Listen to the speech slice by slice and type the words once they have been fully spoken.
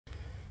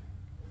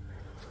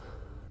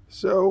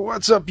So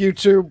what's up,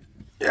 YouTube?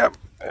 Yep,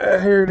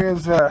 here it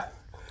is,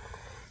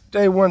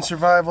 day one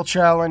survival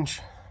challenge.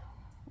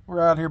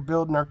 We're out here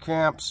building our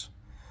camps.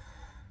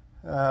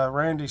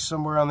 Randy's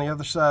somewhere on the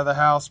other side of the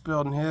house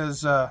building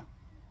his. As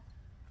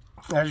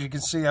you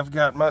can see, I've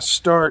got my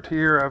start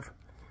here.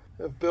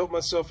 I've built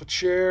myself a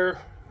chair,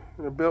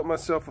 and I built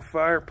myself a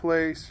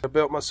fireplace. I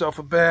built myself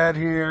a bed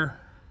here,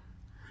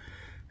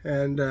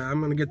 and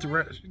I'm gonna get the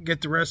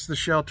rest of the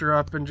shelter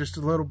up in just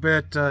a little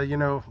bit.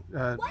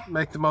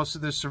 Make the most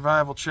of this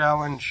survival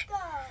challenge.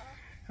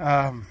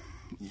 I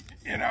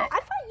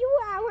thought you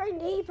were our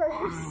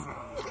neighbors.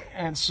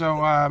 And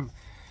so I'm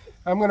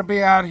gonna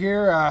be out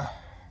here. I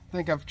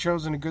think I've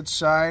chosen a good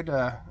side.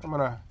 I'm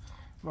gonna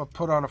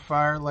put on a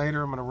fire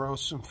later. I'm gonna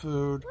roast some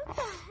food. What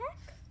the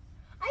heck?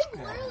 I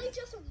literally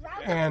just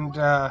and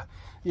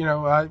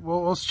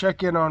we'll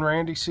check in on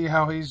Randy, see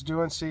how he's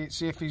doing, see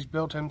if he's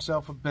built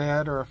himself a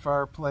bed or a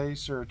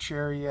fireplace or a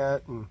chair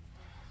yet. And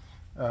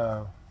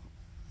I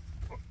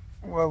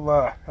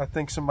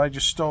think somebody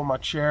just stole my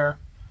chair.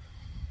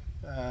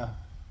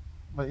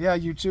 But yeah,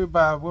 YouTube,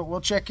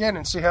 we'll check in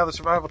and see how the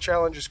survival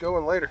challenge is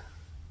going later.